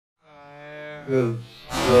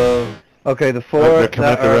Okay, the four. They're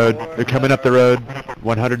coming up the road. They're coming up the road.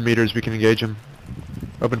 100 meters. We can engage them.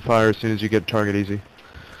 Open fire as soon as you get target easy.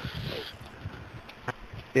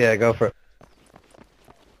 Yeah, go for it.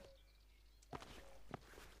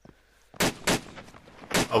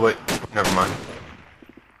 Oh wait, never mind.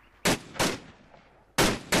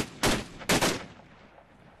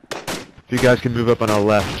 If you guys can move up on our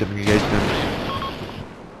left and engage them.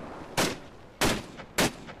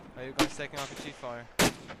 Are you guys taking RPG fire?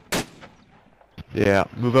 Yeah,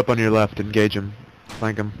 move up on your left, engage them.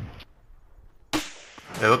 Flank them.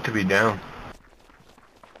 They look to be down.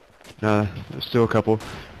 No, there's still a couple.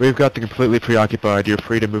 We've got them completely preoccupied. You're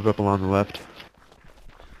free to move up along the left.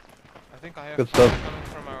 I think I have Good stuff. coming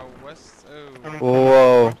from our west. Oh.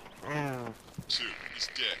 Whoa. He's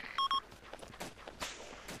dead.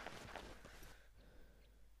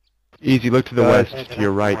 Easy, look to the Guys. west, to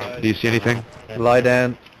your right. Do you see anything? Lie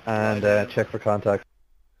down and check for contact.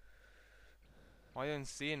 I don't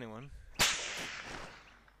see anyone.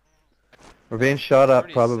 We're being shot at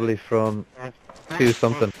probably from 2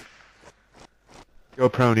 something. Go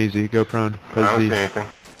prone, Easy. Go prone. I don't see The anything.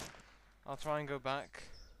 I'll try and go back.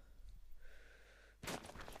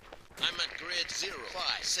 I'm at grid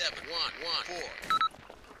 057114.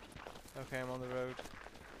 Okay, I'm on the road.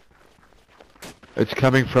 it's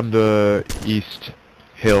coming from the east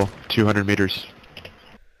hill, 200 meters.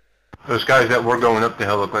 Those guys that were going up the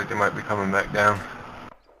hill look like they might be coming back down.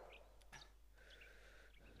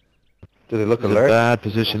 Do they look This is a alert? bad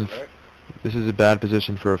position. This is a bad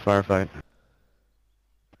position for a firefight.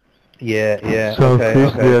 Yeah, yeah.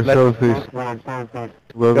 Southeast, Okay. yeah, Let's, southeast.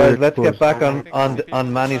 guys, let's get back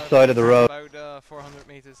on Manny's side of the road. About 400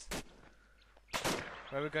 meters.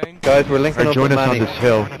 Where are we going? Guys, we're linking Alright, up join with us on Manny. this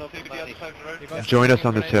hill. You guys Join take us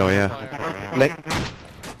on this grenades hill, and yeah.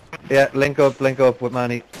 fire. Link up with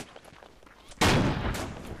Manny.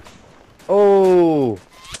 Oh!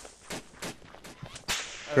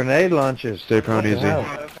 Grenade launchers. Stay prone, What the Easy.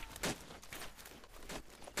 hell?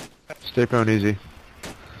 Stay prone, Easy.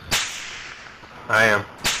 I am.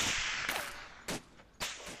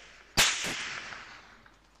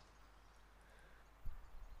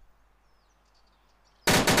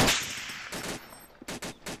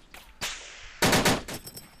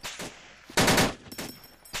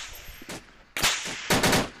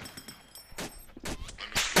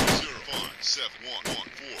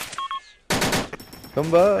 Come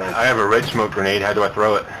back. I have a red smoke grenade. How do I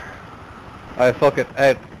throw it? Alright, fuck it.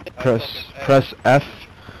 Out. Press F.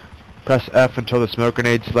 Press F until the smoke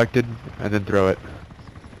grenade's selected, and then throw it.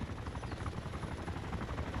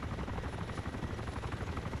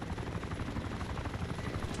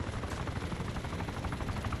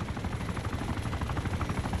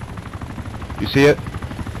 You see it?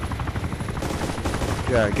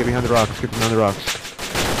 Yeah, get behind the rocks, get behind the rocks.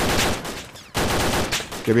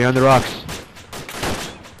 Get behind the rocks.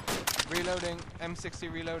 Reloading.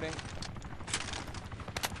 M60 reloading.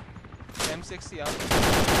 M60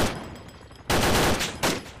 up.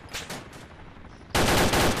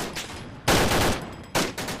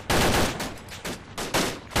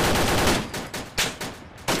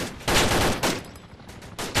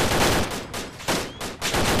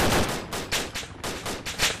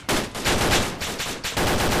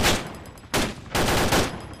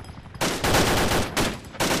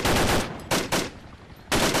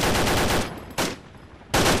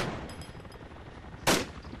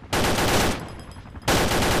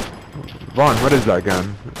 Vaughn, what is that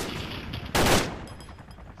gun?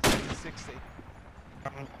 60.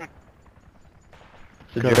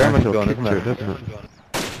 It's a German gun, isn't it? Doesn't it?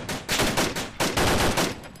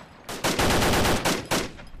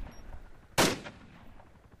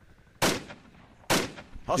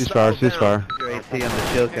 Ceasefire. Your AT and the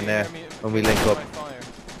Shilkin there when we link up.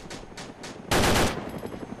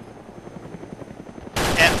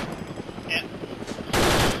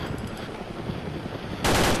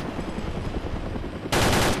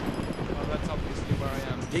 Well, that's obviously where I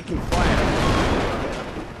am. Taking fire.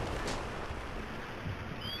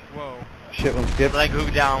 Whoa. Shit one skip. Leg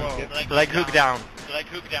hook down. Whoa. Leg hook down.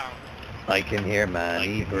 I can hear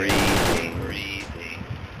Manny breathing.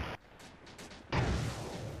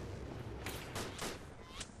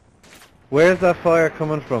 Where's that fire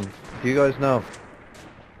coming from? Do you guys know?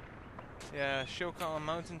 Yeah, Shoka on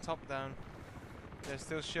mountain top down. There's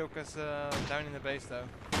still Shokas down in the base though.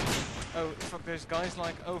 Oh, fuck, there's guys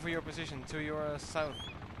like over your position, to your south.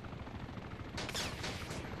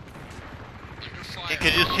 Hey,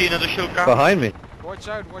 can you see another shotgun? Behind me. Watch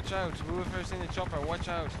out, whoever's in the chopper, watch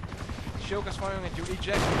out. Shoka's firing at you,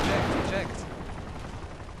 eject.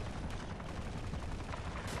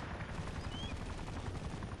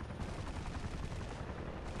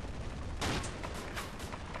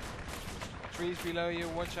 trees below you,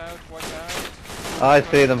 watch out, watch out. I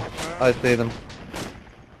see them. I see them.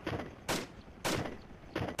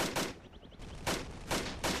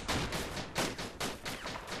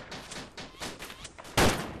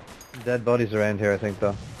 Dead bodies around here, I think,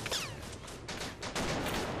 though.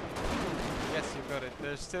 Yes, you got it.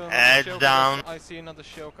 There's still another Heads Shoka. down. I see another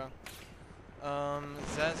Shoka.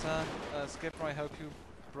 Zaza, Skipper, I hope you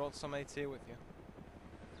brought some AT with you.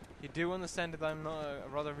 You do understand that I'm not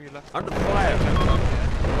rather reluctant. Under fire!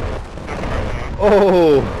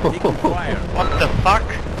 Oh! Taking fire! What the fuck?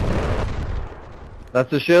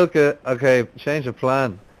 That's the Shilka. Okay, change of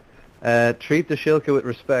plan. Treat the Shilka with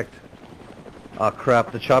respect. Oh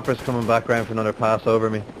crap, the chopper's coming back round for another pass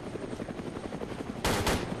over me.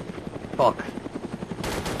 Fuck.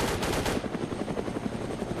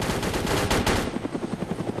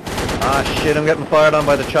 Ah shit, I'm getting fired on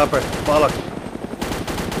by the chopper. Bollocks.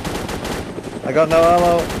 I got no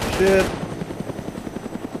ammo. Shit.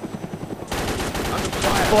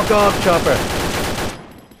 Fuck off, chopper.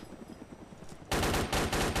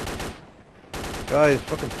 Guys,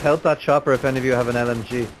 fucking pelt that chopper if any of you have an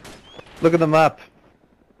LMG. Look at the map.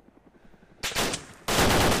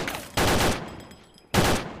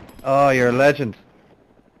 Oh, you're a legend.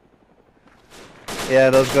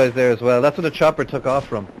 Yeah, those guys there as well. That's where the chopper took off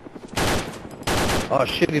from. Oh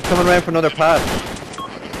shit, he's coming around for another pass.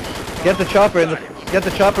 Get the chopper in the... Get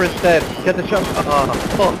the chopper instead. Get the chopper... Oh,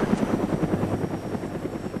 fuck.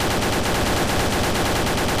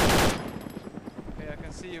 Okay, I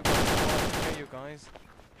can see you guys. I can hear you guys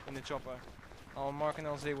in the chopper. I'll mark an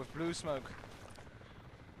LZ with blue smoke.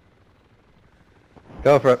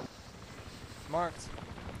 Go for it. Marked.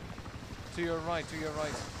 To your right, to your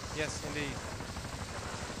right. Yes, indeed.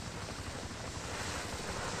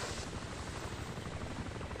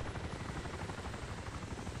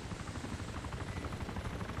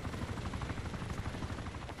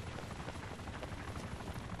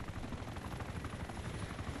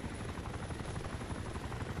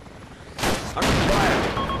 Under fire!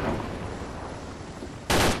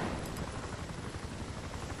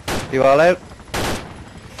 You all out?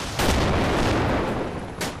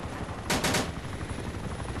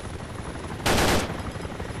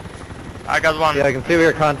 I got one. Yeah, I can see where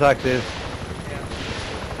your contact is.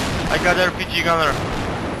 I got RPG gunner.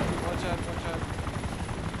 Watch out, watch out.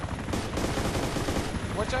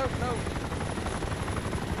 Watch out, no!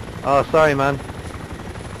 Oh, sorry, man.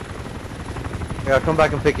 Yeah, I'll come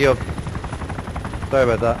back and pick you up. Sorry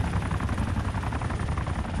about that.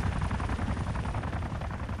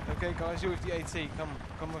 Okay guys, you with the AT,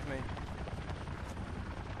 come with me.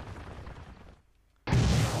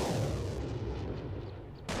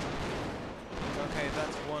 Okay,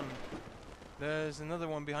 that's one. There's another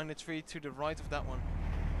one behind the tree to the right of that one.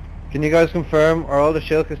 Can you guys confirm, are all the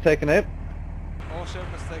Shilkas taken out? All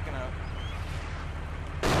Shoka's taken out.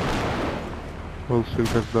 All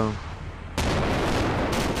Shilkas down.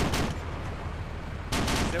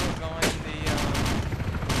 Still a guy in the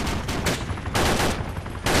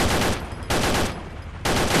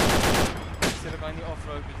still a guy in the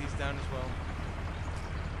off-road, but he's down as well.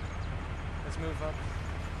 Let's move up.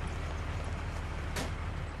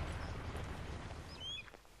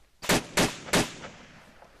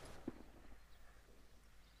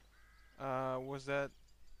 Was that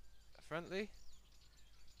friendly?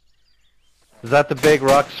 Is that the big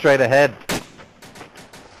rock straight ahead?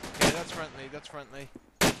 Yeah, that's friendly, that's friendly.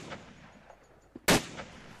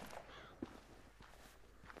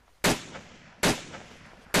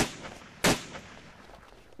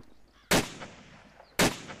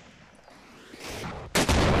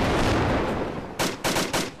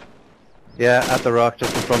 Yeah, at the rock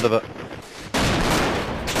just in front of it.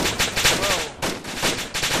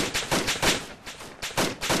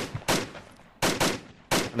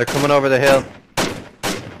 And they're coming over the hill.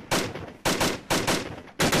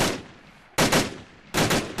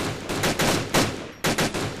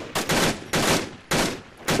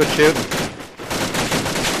 Good shooting.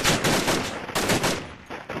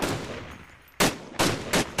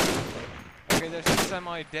 Okay, there's a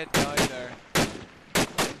semi-dead guy there.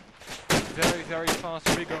 Very, very fast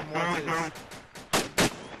rigor mortis.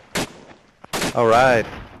 Alright.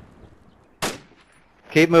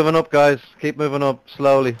 Keep moving up, guys. Keep moving up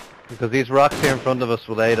slowly. Because these rocks here in front of us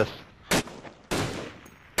will aid us.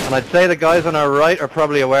 And I'd say the guys on our right are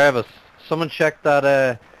probably aware of us. Someone check that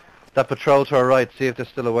that patrol to our right, see if they're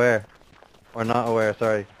still aware. Or not aware,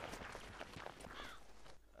 sorry.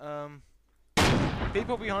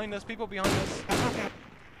 People behind us, people behind us.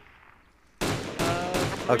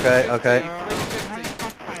 Okay, 350, okay.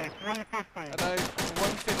 350. About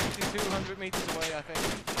 150 to 200 meters away, I think.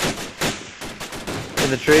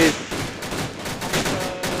 In the trees.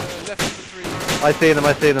 Left of the tree. I see them,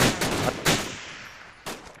 I see them.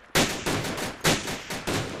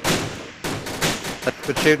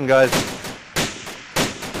 Good shooting, guys.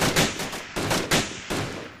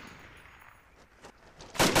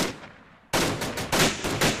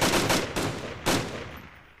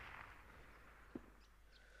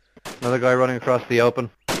 Another guy running across the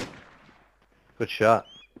open. Good shot.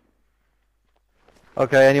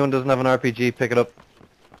 Okay, anyone doesn't have an RPG, pick it up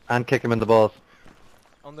and kick him in the balls.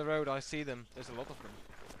 On the road, I see them. There's a lot of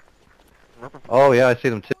them. Oh yeah, I see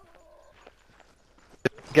them too.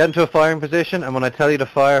 Get into a firing position, and when I tell you to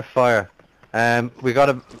fire, fire.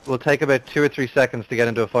 We'll take about 2 or 3 seconds to get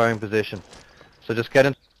into a firing position. So just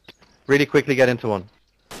really quickly get into one.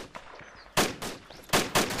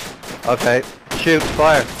 Okay, shoot,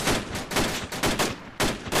 fire.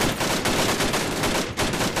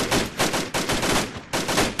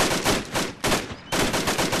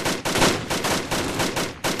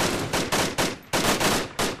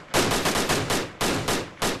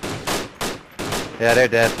 Yeah, they're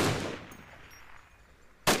dead.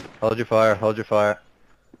 Hold your fire, hold your fire.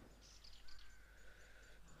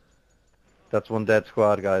 That's one dead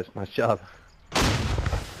squad, guys. Nice job.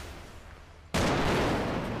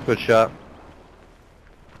 Good shot.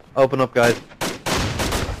 Open up, guys.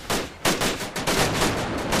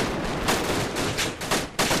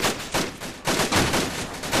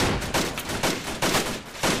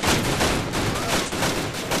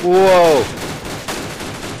 Whoa!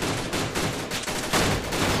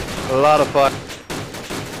 A lot of fire.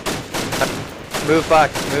 Move back,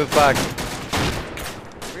 move back.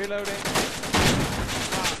 Reloading.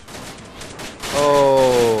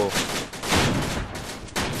 Oh.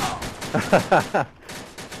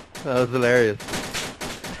 That was hilarious.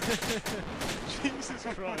 Jesus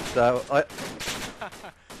Christ. That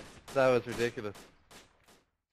was ridiculous.